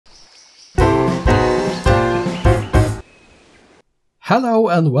Hello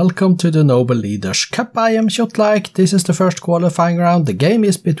and welcome to the Noble Leaders Cup. I am Kjotleik. This is the first qualifying round. The game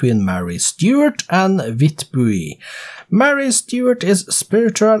is between Stuart and Witbooi. Stuart is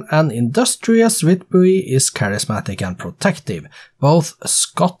spiritual and industrious. Witbooi is charismatic and protective. Both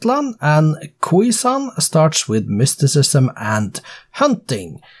Scotland and Queensland starts with mysticism and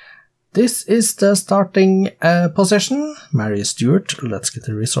hunting. This is the starting position. Stuart, let's get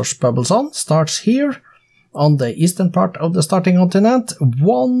the resource bubbles on, starts here on the eastern part of the starting continent.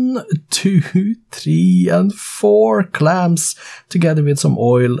 1, 2, 3 and 4 clams together with some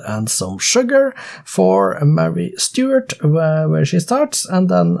oil and some sugar for Stuart where she starts, and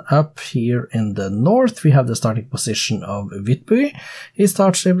then up here in the north we have the starting position of Witbooi. He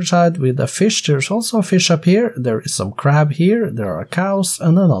starts riverside with a fish. There's also a fish up here, there is some crab here, there are cows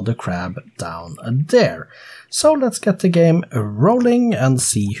and another crab down there. So let's get the game rolling and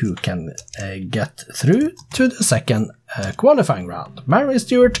see who can get through to the second qualifying round.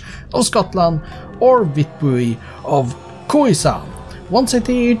 Stuart of Scotland or Witbooi of Queensland. One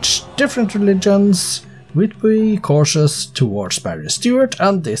city each, different religions. Witbooi cautious towards Stuart,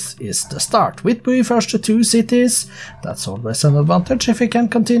 and this is the start. Witbooi first to 2 cities. That's always an advantage if he can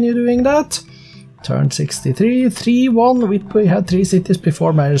continue doing that. Turn 63, 3-1, Witbooi had 3 cities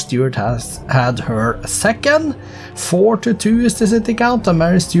before Stuart has had her second. 4-2 is the city count,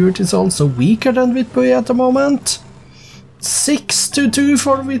 and Stuart is also weaker than Witbooi at the moment. 6-2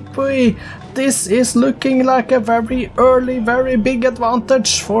 for Witbooi. This is looking like a very early, very big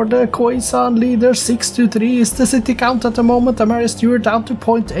advantage for the Queensland leader. 6-3 is the city count at the moment, and Stuart down to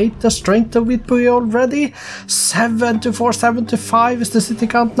 0.8, the strength of Witbooi already. 7-4, 7-5 is the city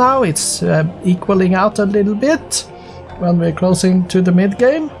count now. It's equaling out a little bit when we're closing to the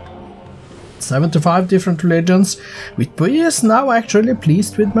mid-game. 7-5 different religions. Witbooi is now actually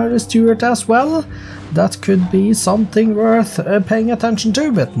pleased with Stuart as well. That could be something worth paying attention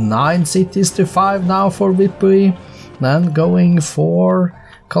to, but 9 cities to 5 now for Witbooi. Then going for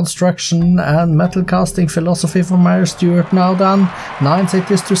construction and metal casting philosophy for Stuart now then. 9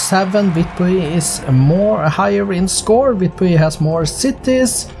 cities to 7. Witbooi is higher in score. Witbooi has more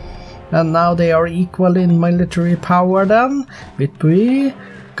cities, and now they are equal in military power then. Witbooi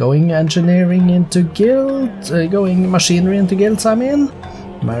going engineering into guilds, going machinery into guilds, I mean.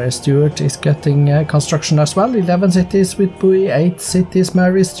 Stuart is getting construction as well. 11 cities Witbooi, 8 cities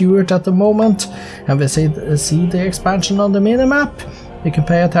Stuart at the moment. And we see the expansion on the minimap. You can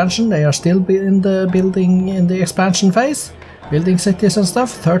pay attention, they are still in the expansion phase. Building cities and stuff.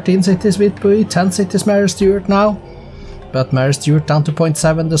 13 cities Witbooi, 10 cities Stuart now. But Stuart down to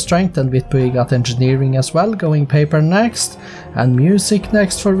 0.7 the strength, and Witbooi got engineering as well, going paper next, and music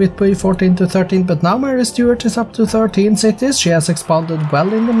next for Witbooi, 14 to 13, but now Stuart is up to 13 cities. She has expanded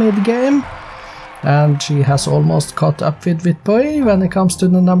well in the mid-game, and she has almost caught up with Witbooi when it comes to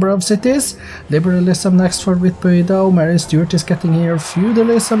the number of cities. Liberalism next for Witbooi though. Stuart is getting here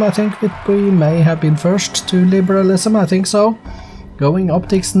feudalism. I think Witbooi may have been first to liberalism, I think so. Going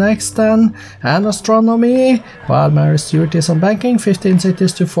optics next then, and astronomy, while Stuart is on banking, 15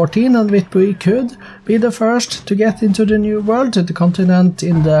 cities to 14, and Witbooi could be the first to get into the new world, to the continent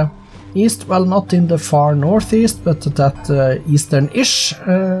in the east, well not in the far northeast, but that eastern-ish,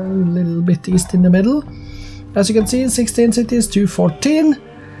 little bit east in the middle. As you can see, 16 cities to 14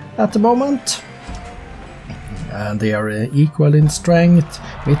 at the moment. And they are equal in strength.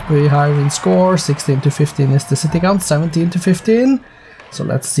 Witbooi higher in score. 16 to 15 is the city count. 17 to 15. So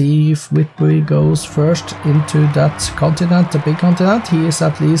let's see if Witbooi goes first into that continent, the big continent. He is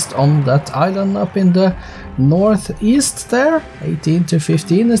at least on that island up in the northeast there. 18 to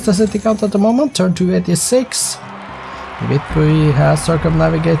 15 is the city count at the moment. Turn 286. Witbooi has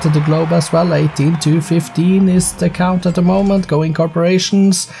circumnavigated the globe as well. 18 to 15 is the count at the moment. Going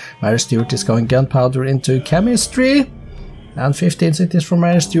corporations. Stuart is going gunpowder into chemistry. And 15 cities from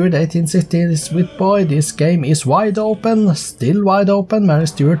Stuart, 18 cities Witbooi. This game is wide open, still wide open.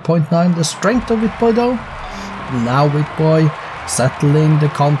 Stuart 0.9, the strength of Witbooi though. Now Witbooi settling the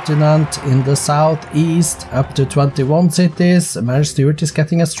continent in the southeast up to 21 cities. Stuart is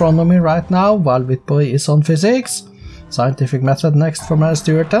getting astronomy right now, while Witbooi is on physics. Scientific method next for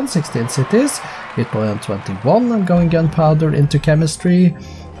Stuart and 16 cities. Witbooi on 21 and going gunpowder into chemistry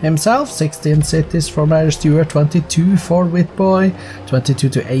himself. 16 cities for Stuart, 22 for Witbooi. 22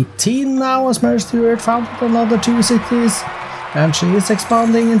 to 18 now as Stuart founded another 2 cities. And she is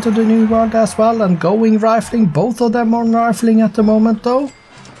expanding into the new world as well and going rifling. Both of them on rifling at the moment though.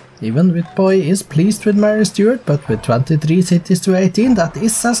 Even Witbooi is pleased with Stuart, but with 23 cities to 18, that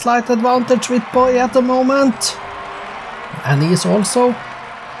is a slight advantage Witbooi at the moment. And he is also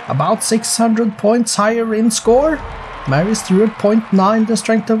about 600 points higher in score. Mary Stuart 0.9 the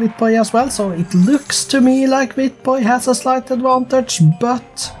strength of Witbooi as well, so it looks to me like Witbooi has a slight advantage,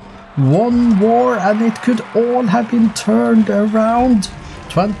 but one war and it could all have been turned around.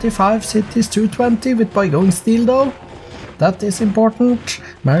 25 cities to 20, Witbooi going steel though. That is important.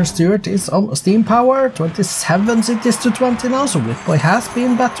 Mary Stuart is on steam power, 27 cities to 20 now, so Witbooi has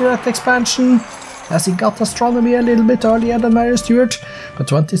been better at expansion, as he got astronomy a little bit earlier than Mary Stuart, but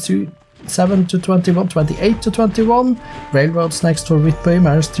 27 to 21, 28 to 21. Railroads next for Witbooi.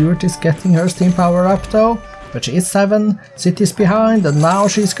 Mary Stuart is getting her steam power up though, but she is 7 cities behind, and now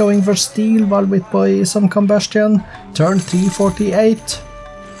she's going for steel while Witbooi is on combustion. Turn 348.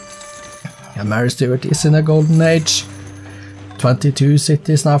 And Mary Stuart is in a golden age. 22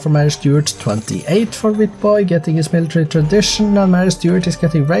 cities now for Mary Stuart, 28 for Witbooi, getting his military tradition, and Mary Stuart is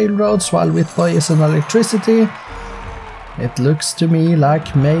getting railroads while Witbooi is in electricity. It looks to me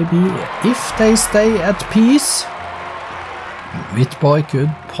like maybe if they stay at peace, Witbooi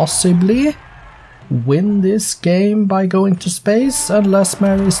could possibly win this game by going to space, unless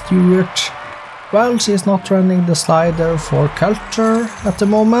Mary Stuart, well, she's not running the slider for culture at the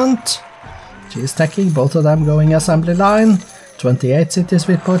moment. She's taking both of them going assembly line. 28 cities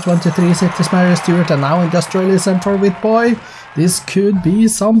Witbooi, 23 cities Mary Stuart, and now industrialism for Witbooi. This could be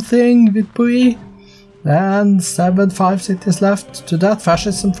something, Witbooi. And 5 cities left to that.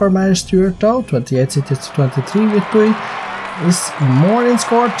 Fascism for Mary Stuart though, 28 cities to 23. Witbooi is more in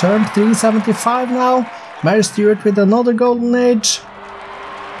score, turn 375 now. Mary Stuart with another golden age.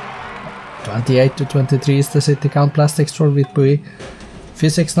 28 to 23 is the city count. Plastics for Witbooi.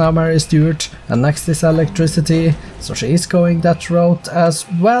 Physics now Mary Stuart, and next is electricity, so she is going that route as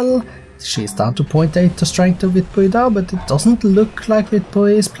well. She's down to 0.8 the strength of Witbooi now, but it doesn't look like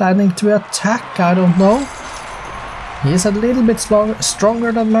Witbooi is planning to attack, I don't know. He is a little bit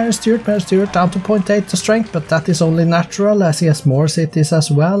stronger than Mary Stuart. Mary Stuart down to 0.8 the strength, but that is only natural as he has more cities as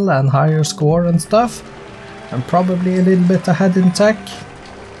well and higher score and stuff. And probably a little bit ahead in tech.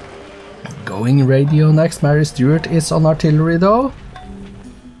 Going radio next, Mary Stuart is on artillery though.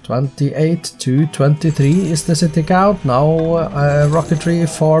 28 to 23 is the city count. Now rocketry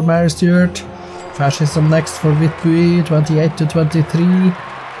for Mary Stuart. Fascism next for Witbooi, 28 to 23.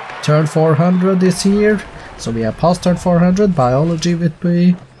 Turn 400 is here. So we have past turn 400, biology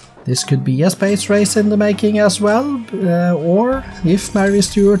Witbooi. This could be a space race in the making as well. Or if Mary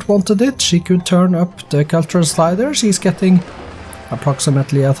Stuart wanted it, she could turn up the cultural slider. She's getting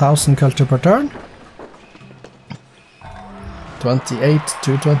approximately 1000 culture per turn. 28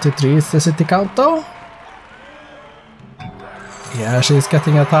 to 23 is the city count though. Yeah, she's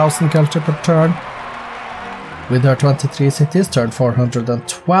getting 1000 culture per turn. With her 23 cities, turn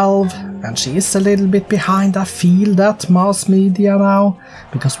 412. And she is a little bit behind, I feel that, mass media now.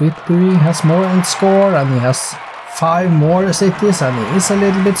 Because Witbooi has more in score and he has 5 more cities and he is a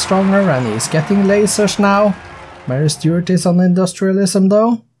little bit stronger and he's getting lasers now. Mary Stuart is on industrialism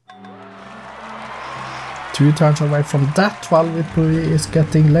though. 2 turns away from that, while Witbooi is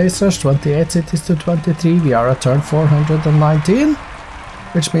getting lasers, 28 cities to 23. We are at turn 419,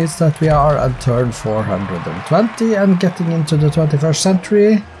 which means that we are at turn 420 and getting into the 21st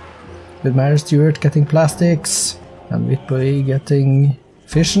century, with Mary Stuart getting plastics and Witbooi getting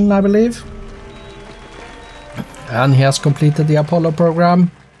fission, I believe. And he has completed the Apollo program.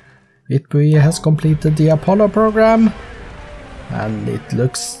 Witbooi has completed the Apollo program. And it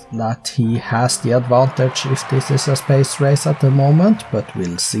looks that he has the advantage if this is a space race at the moment, but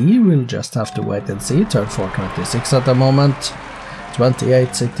we'll see, we'll just have to wait and see. Turn 426 at the moment,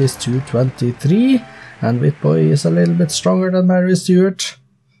 28 cities to 23, and Witbooi is a little bit stronger than Mary Stuart.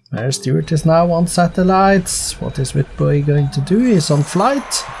 Mary Stuart is now on satellites. What is Witbooi going to do? He's on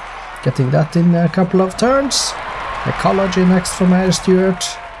flight, getting that in a couple of turns. Ecology next for Mary Stuart,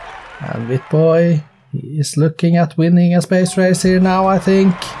 and Witbooi, he is looking at winning a space race here now, I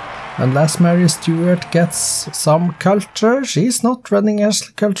think. Unless Mary Stuart gets some culture. She's not running a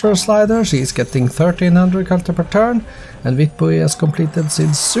cultural slider. She's getting 1300 culture per turn. And Witbooi has completed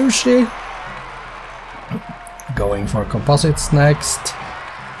Sid Sushi. Going for composites next.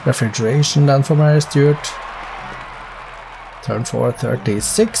 Refrigeration then for Mary Stuart. Turn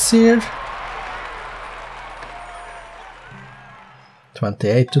 436 here.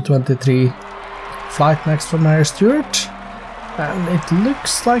 28 to 23. Flight next for Mary Stuart, and it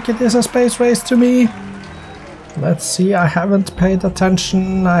looks like it is a space race to me. Let's see, I haven't paid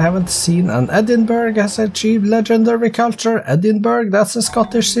attention, I haven't seen, and Edinburgh has achieved legendary culture. Edinburgh, that's a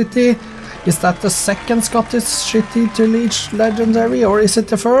Scottish city. Is that the second Scottish city to reach legendary, or is it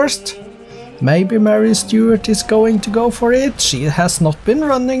the first? Maybe Mary Stuart is going to go for it. She has not been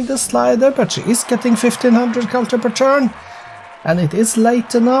running the slider, but she is getting 1500 culture per turn. And it is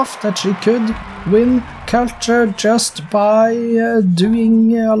late enough that she could win culture just by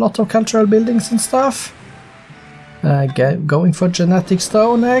doing a lot of cultural buildings and stuff. Going for genetics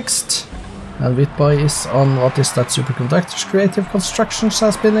though next. And Witbooi is on, what is that, superconductors. Creative constructions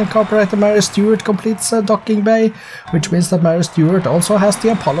has been incorporated. Mary Stuart completes a docking bay, which means that Mary Stuart also has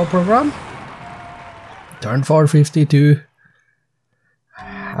the Apollo program. Turn 452.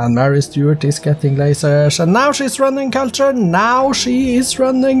 And Mary Stuart is getting lasers. And now she's running culture. Now she is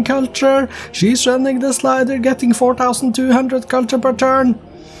running culture. She's running the slider, getting 4200 culture per turn.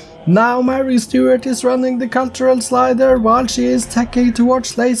 Now Mary Stuart is running the cultural slider while she is taking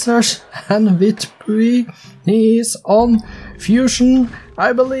towards lasers. And Witbooi is on fusion,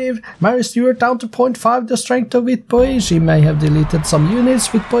 I believe. Mary Stuart down to 0.5 the strength of Witbooi. She may have deleted some units.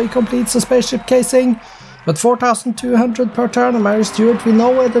 Witbooi completes a spaceship casing. But 4200 per turn, and Mary Stuart, we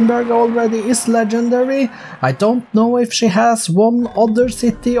know Edinburgh already is legendary. I don't know if she has one other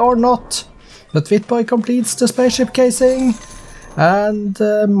city or not. But Witbooi completes the spaceship casing. And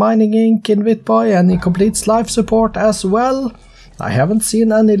mining ink in Witbooi, and he completes life support as well. I haven't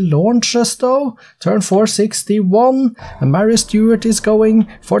seen any launches though. Turn 461, and Mary Stuart is going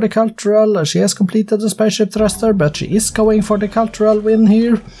for the cultural. She has completed the spaceship thruster, but she is going for the cultural win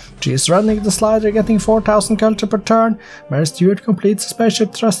here. She is running the slider, getting 4000 culture per turn. Mary Stuart completes the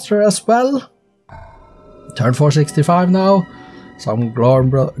spaceship thruster as well. Turn 465 now. Some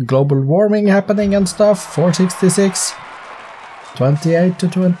global warming happening and stuff. 466. 28 to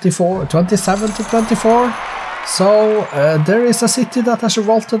 24, 27 to 24. So there is a city that has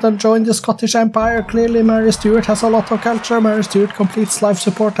revolted and joined the Scottish Empire. Clearly Mary Stuart has a lot of culture. Mary Stuart completes life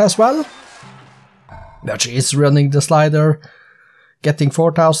support as well. But she is running the slider, getting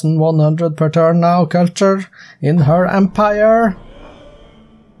 4100 per turn now culture in her empire.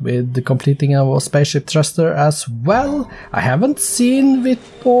 With completing a spaceship thruster as well. I haven't seen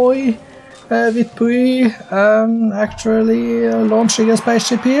Witbooi actually launching a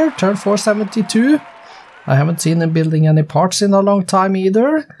spaceship here. Turn 472. I haven't seen him building any parts in a long time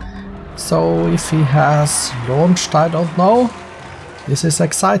either. So if he has launched, I don't know. This is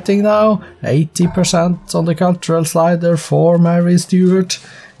exciting now. 80% on the cultural slider for Mary Stuart.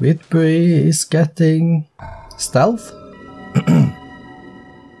 Witbooi is getting stealth.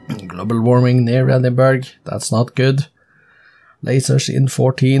 Global warming near Edinburgh. That's not good. Lasers in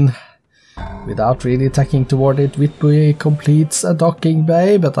 14. Without really tacking toward it, Witbooi completes a docking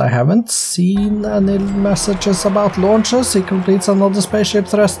bay, but I haven't seen any messages about launches. He completes another spaceship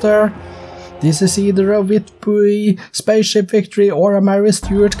thruster. This is either a Witbooi spaceship victory or a Mary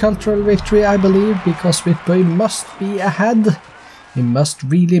Stuart cultural victory, I believe, because Witbooi must be ahead. He must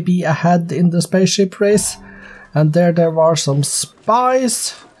really be ahead in the spaceship race. And there are some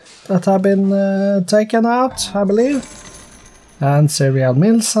spies that have been taken out, I believe. And cereal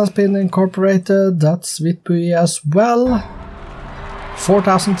mills has been incorporated. That's Witbooi as well.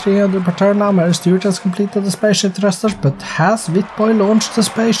 4300 per turn now. Mary Stuart has completed the spaceship thrusters, but has Witbooi launched the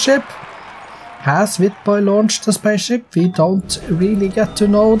spaceship? Has Witbooi launched the spaceship? We don't really get to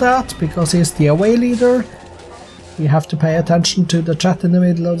know that because he's the away leader. We have to pay attention to the chat in the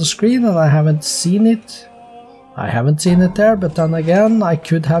middle of the screen, and I haven't seen it. I haven't seen it there, but then again, I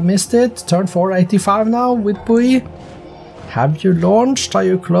could have missed it. Turn 485 now, Witbooi. Have you launched? Are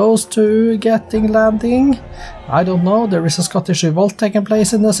you close to getting landing? I don't know, there is a Scottish revolt taking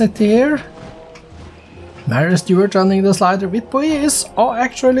place in the city here. Mary Stuart running the slider. Witbooi is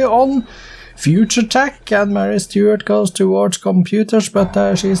actually on future tech, and Mary Stuart goes towards computers,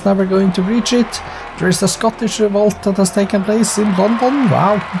 but she is never going to reach it. There is a Scottish revolt that has taken place in London.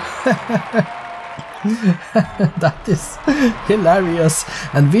 Wow. That is hilarious.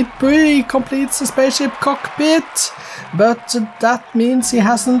 And Witbooi completes the spaceship cockpit, but that means he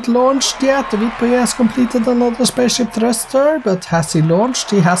hasn't launched yet. Witbooi has completed another spaceship thruster, but has he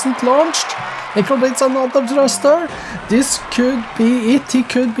launched? He hasn't launched. He completes another thruster. This could be it. He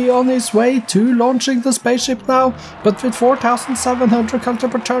could be on his way to launching the spaceship now, but with 4700 culture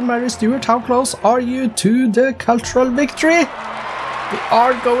per turn, Mary Stuart, how close are you to the cultural victory? We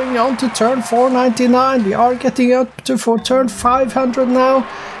are going on to turn 499. We are getting up to turn 500 now.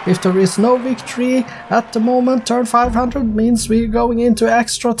 If there is no victory at the moment, turn 500 means we're going into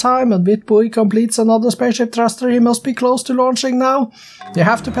extra time, and Witbooi completes another spaceship thruster. He must be close to launching now. You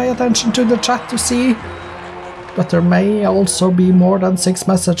have to pay attention to the chat to see. But there may also be more than 6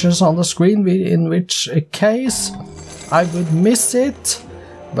 messages on the screen, in which case I would miss it.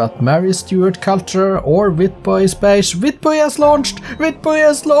 But Mary Stuart culture or Witbooi space. Witbooi has launched! Witbooi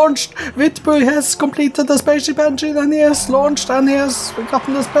has launched! Witbooi has completed the spaceship engine and he has launched and he has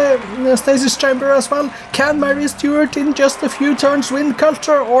gotten the stasis chamber as well. Can Mary Stuart in just a few turns win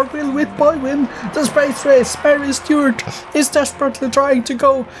culture, or will Witbooi win the space race? Mary Stuart is desperately trying to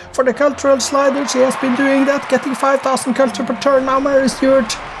go for the cultural slider. She has been doing that, getting 5,000 culture per turn. Now Mary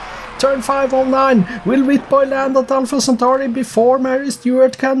Stuart, turn 509. Will Witbooi land at Alpha Centauri before Mary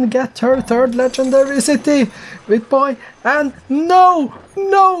Stuart can get her third legendary city? Witbooi, and no!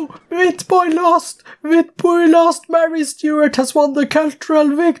 Witbooi lost! Witbooi lost! Mary Stuart has won the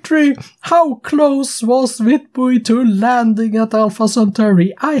cultural victory! How close was Witbooi to landing at Alpha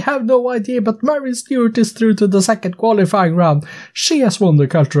Centauri? I have no idea, but Mary Stuart is through to the second qualifying round. She has won the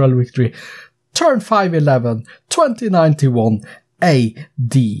cultural victory. Turn 511, 2091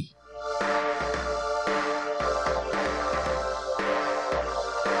 AD.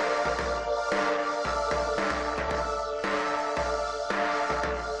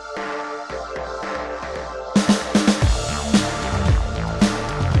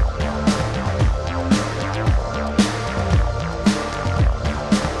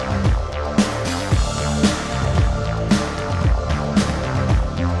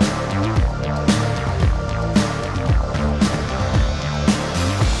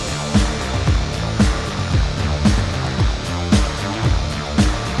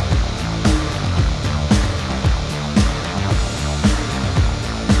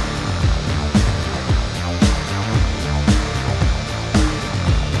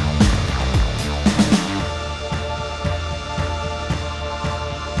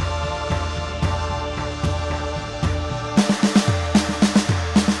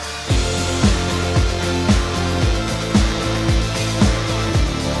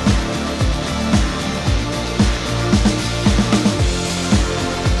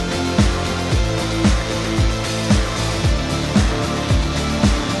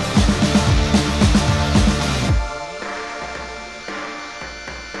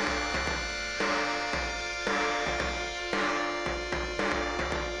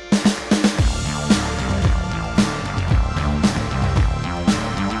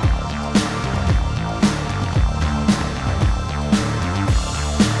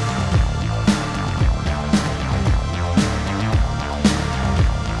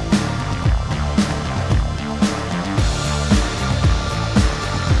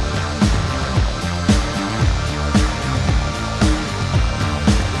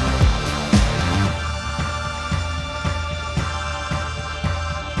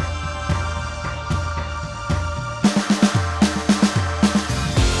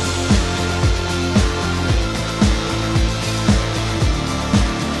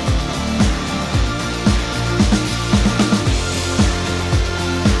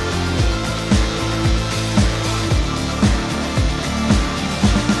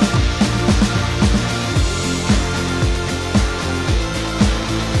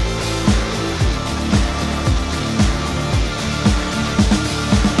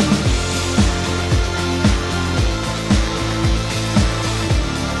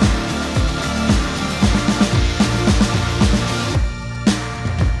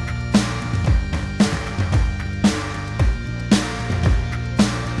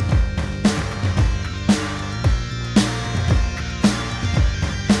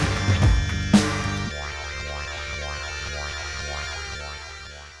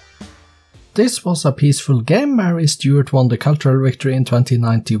 This was a peaceful game. Mary Stuart won the cultural victory in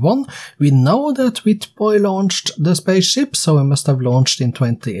 2091. We know that Witbooi launched the spaceship, so he must have launched in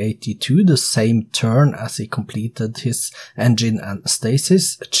 2082, the same turn as he completed his engine and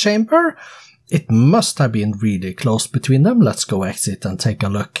stasis chamber. It must have been really close between them. Let's go exit and take a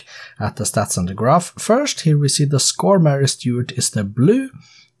look at the stats on the graph. First, here we see the score. Mary Stuart is the blue.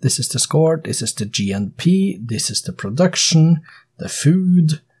 This is the score, this is the GNP, this is the production, the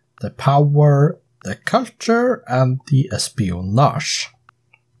food, the power, the culture, and the espionage.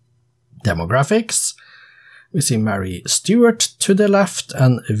 Demographics. We see Mary Stuart to the left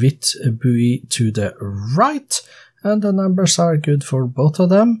and Witbooi to the right, and the numbers are good for both of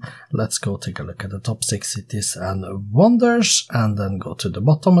them. Let's go take a look at the top 6 cities and wonders, and then go to the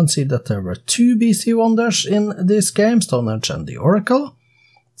bottom and see that there were 2 BC wonders in this game, Stonehenge and the Oracle.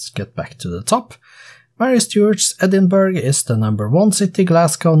 Let's get back to the top. Mary Stuart's Edinburgh is the number 1 city,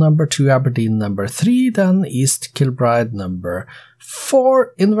 Glasgow number 2, Aberdeen number 3, then East Kilbride number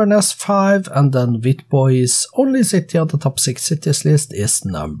 4, Inverness 5, and then Witboi's only city on the top 6 cities list is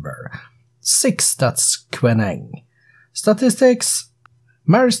number 6, that's Queneng. Statistics,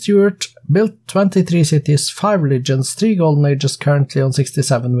 Mary Stuart built 23 cities, 5 religions, 3 golden ages, currently on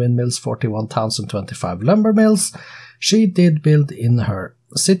 67 windmills, 41 towns and 25 lumber mills. She did build in her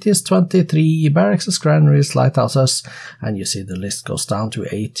cities 23 barracks, granaries, lighthouses, and you see the list goes down to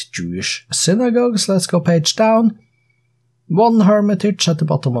 8 Jewish synagogues. Let's go page down. 1 hermitage at the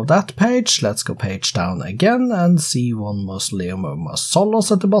bottom of that page. Let's go page down again and see 1 mausoleum of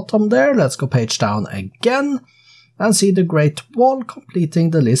Mausoleus at the bottom there. Let's go page down again and see the Great Wall completing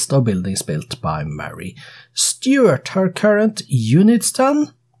the list of buildings built by Mary Stuart. Her current units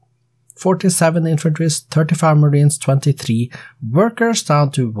then: 47 infantry, 35 marines, 23 workers,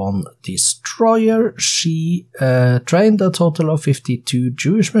 down to 1 destroyer. She trained a total of 52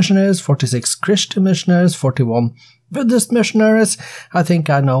 Jewish missionaries, 46 Christian missionaries, 41 Buddhist missionaries. I think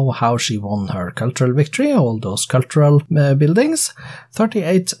I know how she won her cultural victory, all those cultural buildings.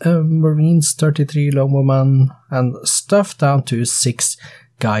 38 marines, 33 longwomen and stuff, down to 6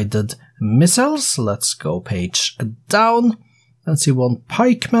 guided missiles. Let's go page down and see 1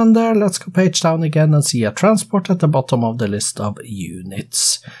 pikeman there. Let's go page down again and see a transport at the bottom of the list of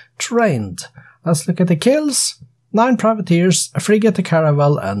units trained. Let's look at the kills. 9 privateers, a frigate, a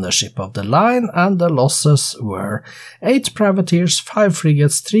caravel, and a ship of the line, and the losses were 8 privateers, 5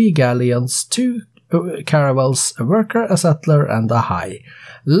 frigates, 3 galleons, 2 caravels, a worker, a settler, and a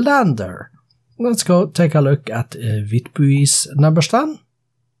highlander. Let's go take a look at Witbooi's numbers then.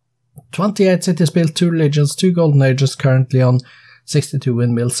 28 cities built, 2 religions, 2 golden ages, currently on 62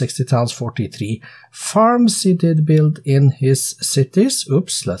 windmills, 60 towns, 43 farms he did build in his cities.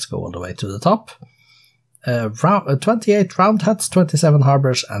 Oops, let's go all the way to the top. 28 roundheads, 27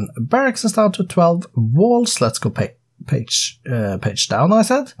 harbors and barracks, is down to 12 walls. Let's go page down, I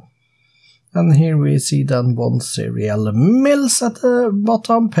said. And here we see then 1 cereal mills at the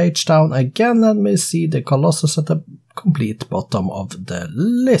bottom, page down again, and we see the Colossus at the complete bottom of the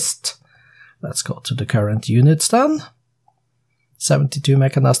list. Let's go to the current units then. 72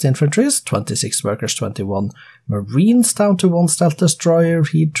 mechanized infantries, 26 workers, 21 marines, down to 1 stealth destroyer.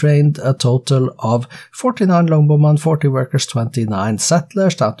 He trained a total of 49 longbowmen, 40 workers, 29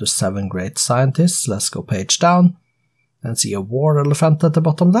 settlers, down to 7 great scientists. Let's go page down and see a war elephant at the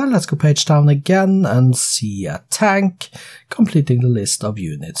bottom there. Let's go page down again and see a tank, completing the list of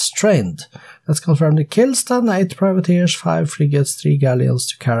units trained. Let's confirm the kills then. 8 privateers, 5 frigates, 3 galleons,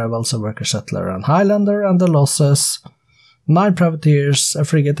 2 caravels, a worker, settler and highlander, and the losses: 9 privateers, a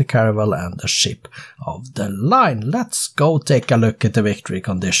frigate, a caravel, and a ship of the line. Let's go take a look at the victory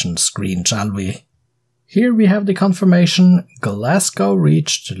condition screen, shall we? Here we have the confirmation. Glasgow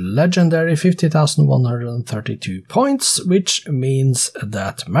reached legendary 50,132 points, which means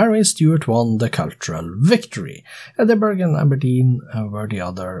that Mary Stuart won the cultural victory. Edinburgh and Aberdeen were the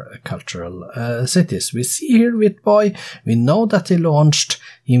other cultural cities. We see here Witbooi. We know that he launched.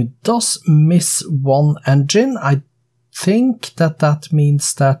 He does miss 1 engine. I think that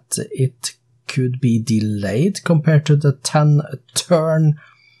means that it could be delayed compared to the 10-turn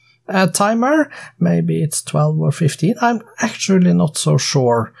timer. Maybe it's 12 or 15. I'm actually not so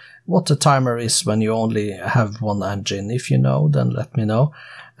sure what the timer is when you only have 1 engine. If you know, then let me know.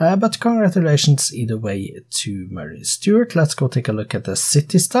 But congratulations either way to Mary Stuart. Let's go take a look at the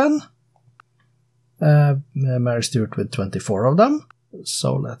cities then. Mary Stuart with 24 of them.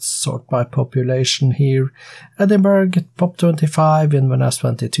 So let's sort by population here. Edinburgh, pop 25, Inverness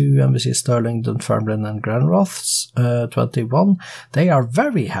 22, and we see Stirling, Dunfermline and Glenrothes 21. They are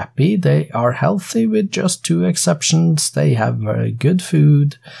very happy. They are healthy with just 2 exceptions. They have very good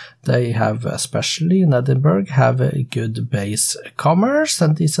food. They have, especially in Edinburgh, have a good base commerce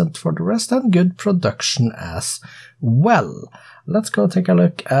and decent for the rest, and good production as well. Let's go take a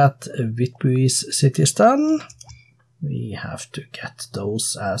look at Witbooi's cities then. We have to get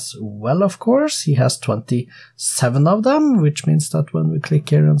those as well, of course. He has 27 of them, which means that when we click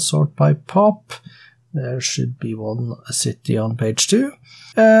here and sort by pop, there should be 1 city on page 2.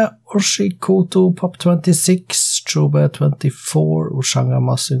 Oshikoto, pop 26, Chobe 24, Ushanga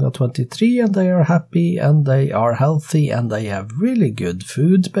Masinga 23, and they are happy, and they are healthy, and they have really good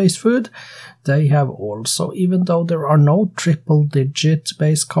food, base food. They have also, even though there are no triple-digit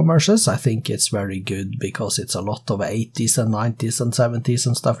base commerces, I think it's very good because it's a lot of 80s and 90s and 70s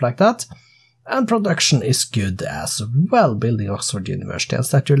and stuff like that. And production is good as well, building Oxford University and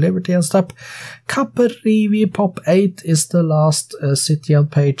Statue of Liberty and stuff. Kaparivi Pop 8 is the last city on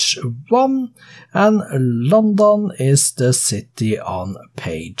page 1, and London is the city on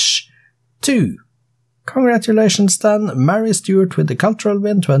page 2. Congratulations then, Mary Stuart with the cultural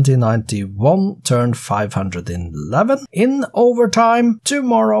win 2091, turn 511. In overtime,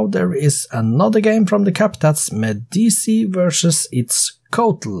 tomorrow there is another game from the cup, that's Medici versus its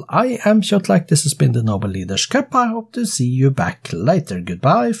Kjotleik. I am Kjotleik, this has been the Noble Leaders Cup. I hope to see you back later.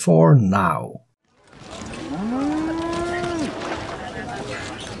 Goodbye for now.